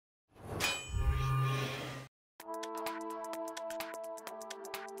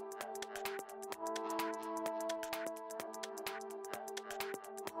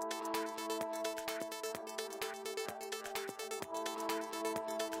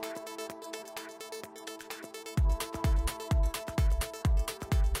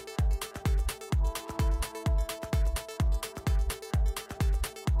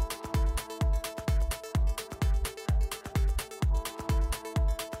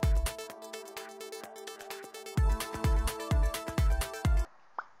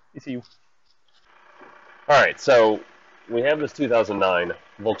See you. Alright, so we have this 2009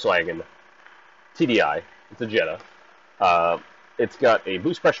 Volkswagen TDI. It's a Jetta. It's got a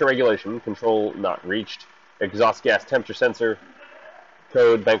boost pressure regulation, control not reached, exhaust gas temperature sensor,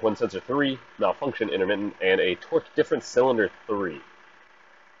 code bank 1 sensor 3, malfunction intermittent, and a torque difference cylinder 3.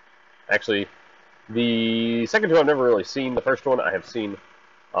 Actually, the second two I've never really seen. The first one I have seen.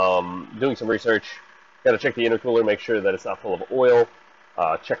 Doing some research, got to check the intercooler, make sure that it's not full of oil,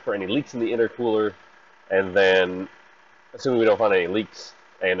 check for any leaks in the intercooler, and then, assuming we don't find any leaks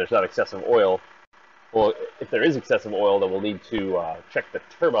and there's not excessive oil, well, if there is excessive oil, then we'll need to check the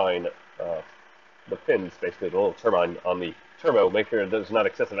turbine, the fins, basically, the little turbine on the turbo, make sure there's not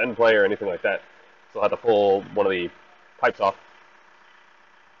excessive end play or anything like that. So I'll have to pull one of the pipes off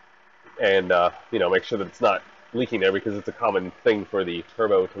and, make sure that it's not leaking there, because it's a common thing for the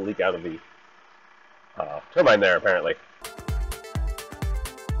turbo to leak out of the turbine there, apparently.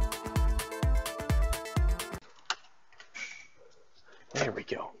 There we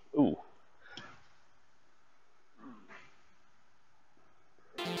go. Ooh.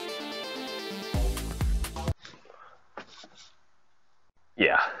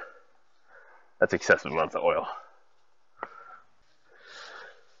 Yeah. That's excessive amounts of oil.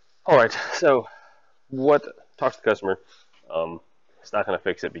 Alright, so talk to the customer. It's not going to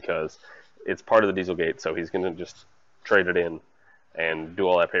fix it because it's part of the Dieselgate, so he's going to just trade it in and do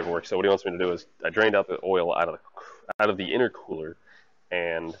all that paperwork. So what he wants me to do is, I drained out the oil out of the intercooler,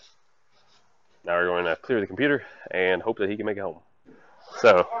 and now we're going to clear the computer and hope that he can make it home.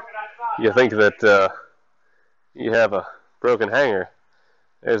 So, you think that you have a broken hanger,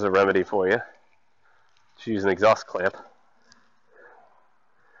 there's a remedy for you. Just use an exhaust clamp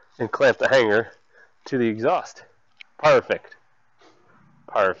and clamp the hanger to the exhaust. Perfect.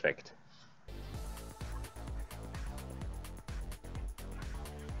 Perfect.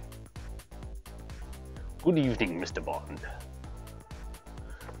 Good evening, Mr. Bond.